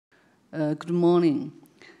Good morning.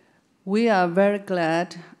 We are very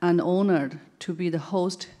glad and honored to be the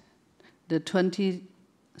host the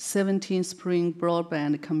 2017 Spring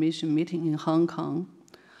Broadband Commission meeting in Hong Kong.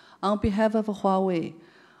 On behalf of Huawei,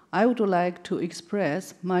 I would like to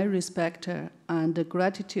express my respect and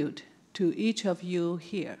gratitude to each of you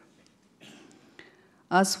here.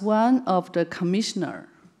 As one of the commissioners,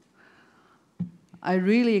 I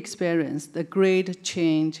really experienced the great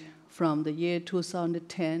change from the year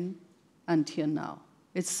 2010 until now.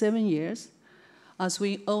 It's 7 years. As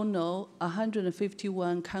we all know,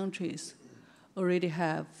 151 countries already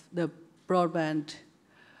have the broadband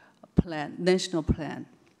plan, national plan.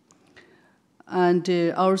 And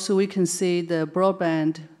also we can see the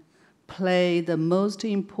broadband play the most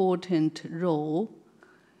important role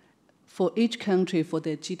for each country for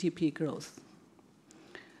their GDP growth.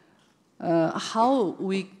 How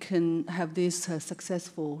we can have this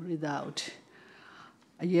successful result?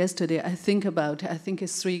 Yesterday, I think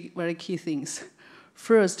it's three very key things.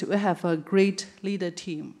 First, we have a great leader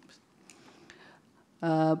team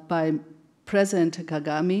by President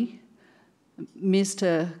Kagame,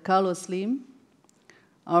 Mr. Carlos Lim,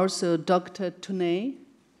 also Dr. Tunay,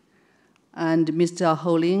 and Mr.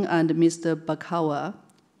 Holing, and Mr. Bakawa,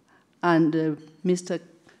 and Mr.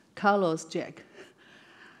 Carlos Jack.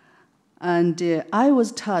 And I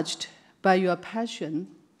was touched by your passion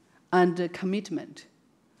and commitment.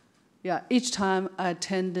 Yeah, each time I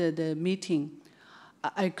attended the meeting,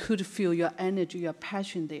 I could feel your energy, your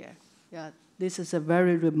passion there. Yeah, this is a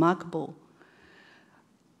very remarkable.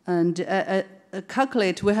 And I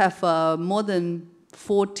calculate we have more than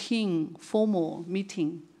 14 formal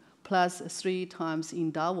meetings, plus 3 times in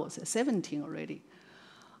Davos, 17 already.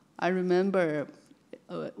 I remember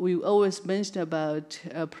we always mention about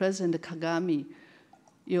President Kagame.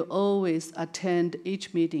 You always attend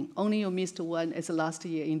each meeting. Only you missed one as last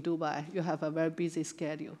year in Dubai. You have a very busy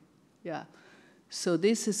schedule. Yeah. So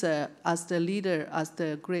this is, as the leader, as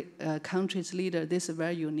the great country's leader, this is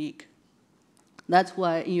very unique. That's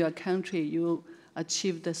why in your country you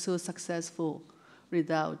achieved a so successful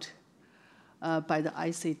result by the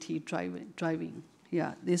ICT driving.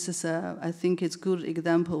 Yeah, this is, I think it's a good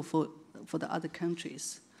example for the other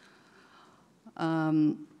countries.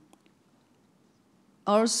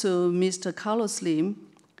 Also, Mr. Carlos Lim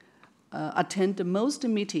attended most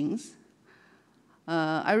meetings.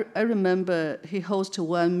 I remember he hosted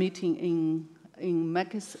one meeting in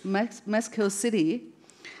Mexico City.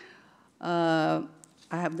 I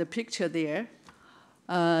have the picture there.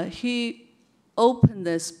 He opened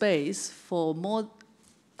the space for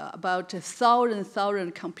about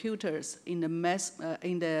 1,000 computers in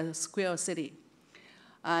the square city,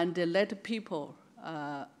 and let people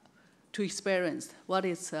to experience what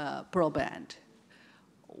is broadband,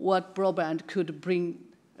 what broadband could bring,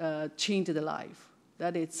 change the life.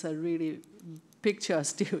 That is a really picture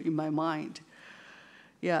still in my mind.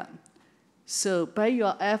 Yeah. So by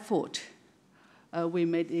your effort, we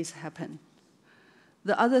made this happen.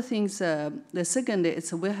 The other things, the second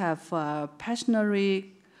is we have passionate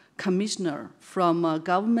commissioner from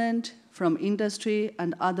government, from industry,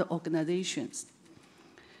 and other organizations.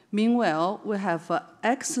 Meanwhile, we have an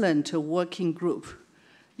excellent working group.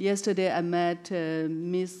 Yesterday, I met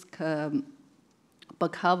Ms.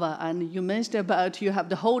 Bakawa, and you mentioned about you have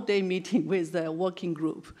the whole day meeting with the working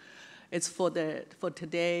group. It's for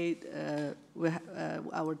today,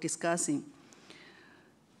 our discussing.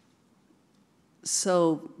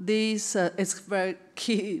 So this is a very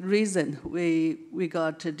key reason we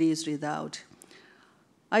got this result.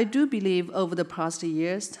 I do believe over the past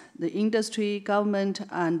years, the industry, government,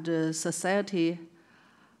 and society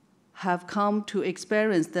have come to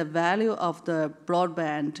experience the value of the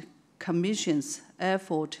Broadband Commission's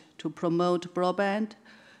effort to promote broadband,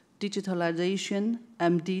 digitalization,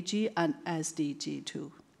 MDG, and SDG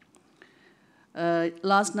too.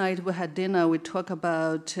 Last night we had dinner, we talked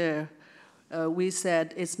about we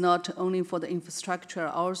said it's not only for the infrastructure,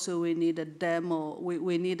 also we need a demo,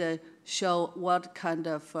 we need to show what kind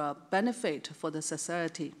of benefit for the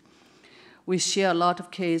society. We share a lot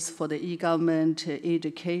of cases for the e-government,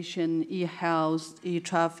 education, e-health,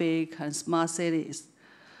 e-traffic, and smart cities.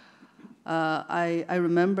 I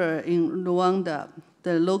remember in Rwanda,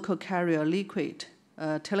 the local carrier Liquid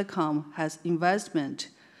Telecom has investment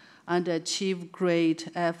and achieve great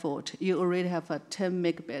effort. You already have a 10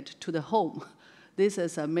 megabit to the home. This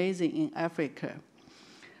is amazing in Africa.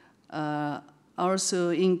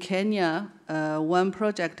 Also in Kenya, one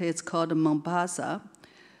project is called Mombasa.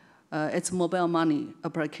 It's mobile money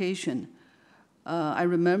application. I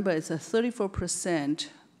remember it's a 34%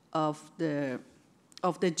 of the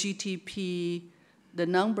GDP the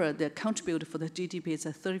number that contribute for the GDP is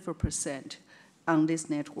 34% on this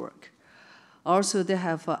network. Also, they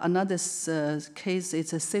have another case,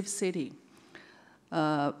 it's a safe city.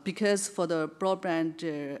 Because for the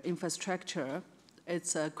broadband infrastructure,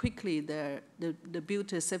 it's quickly the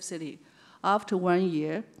built a safe city. After 1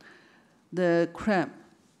 year, the crime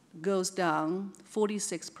goes down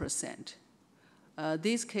 46%.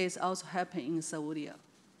 This case also happened in Saudi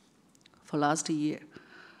for last year.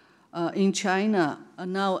 In China,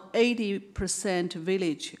 now 80%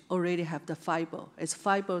 village already have the fiber. It's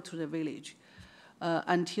fiber to the village.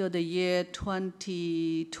 Until the year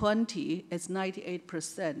 2020, it's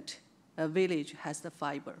 98% village has the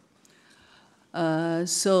fiber.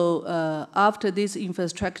 After this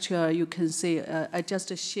infrastructure, you can see, I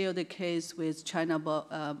just shared the case with China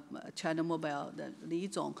Mobile, Li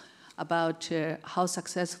Zong, about how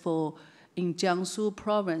successful in Jiangsu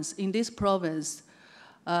province. In this province,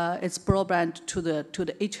 it's broadband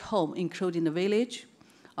to each home, including the village.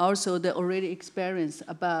 Also, they already experienced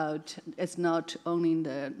about, it's not only in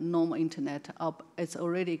the normal internet, it's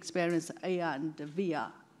already experienced AR and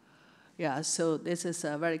VR. Yeah, so this is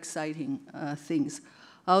very exciting things.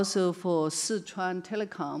 Also for Sichuan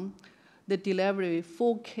Telecom, they deliver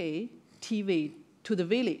 4K TV to the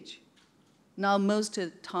village. Now most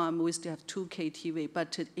of the time we still have 2K TV,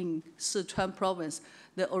 but in Sichuan province,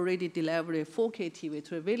 they already deliver 4K TV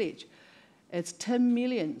to the village. It's 10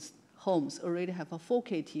 million homes already have a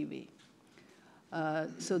 4K TV.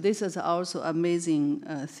 So this is also amazing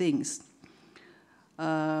things.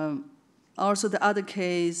 Also, the other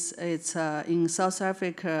case, it's in South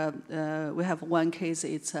Africa, we have one case,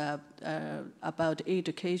 it's about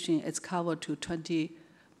education. It's covered to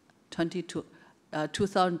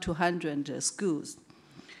 2,200 schools.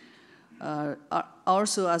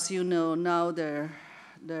 Also, as you know, now the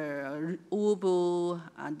Uber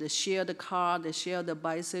and the shared car, the shared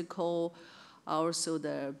bicycle, also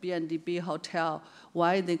the B&B hotel,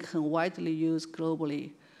 why they can widely use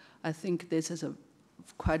globally. I think this is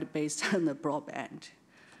quite based on the broadband.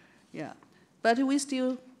 Yeah, but we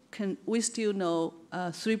still know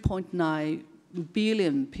 3.9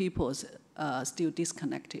 billion people still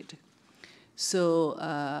disconnected. So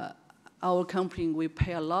our company, we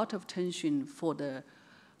pay a lot of attention for the,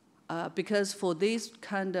 because for this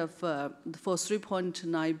kind of, for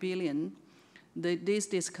 3.9 billion, this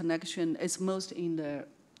disconnection is most in the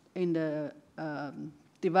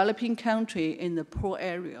developing country, in the poor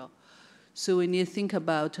area. So we need to think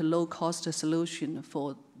about a low-cost solution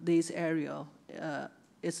for this area.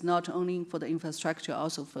 It's not only for the infrastructure,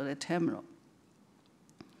 also for the terminal.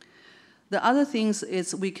 The other things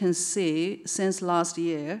is we can see since last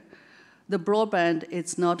year, the broadband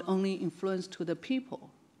is not only influenced to the people,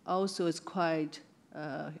 also it's quite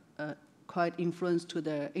influenced to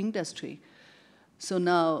the industry. So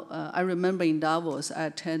now, I remember in Davos, I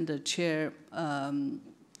attended the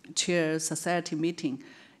chair society meeting.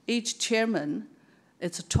 Each chairman,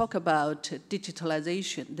 it's talk about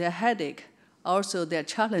digitalization. Their headache, also their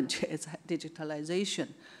challenge is digitalization.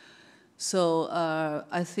 So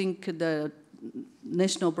I think the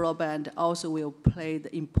national broadband also will play the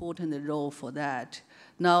important role for that.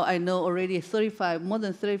 Now I know already more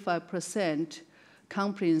than 35%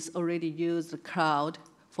 companies already use the cloud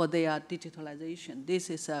for their digitalization. This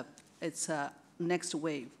is it's a next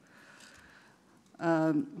wave.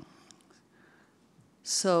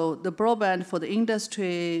 So the broadband for the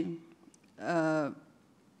industry,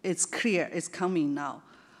 it's clear, it's coming now.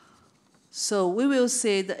 So we will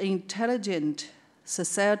see the intelligent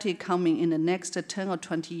society coming in the next 10 or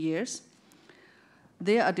 20 years.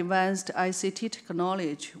 Their advanced ICT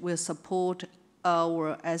technology will support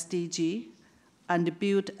our SDG and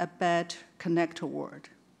build a better connected world.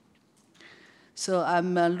 So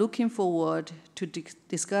I'm looking forward to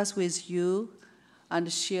discuss with you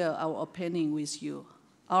and share our opinion with you.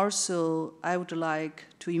 Also, I would like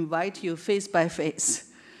to invite you face by face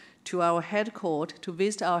to our headquarters, to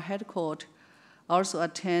visit our headquarters, also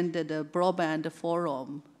attend the broadband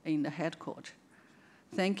forum in the headquarters.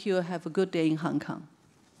 Thank you. Have a good day in Hong Kong.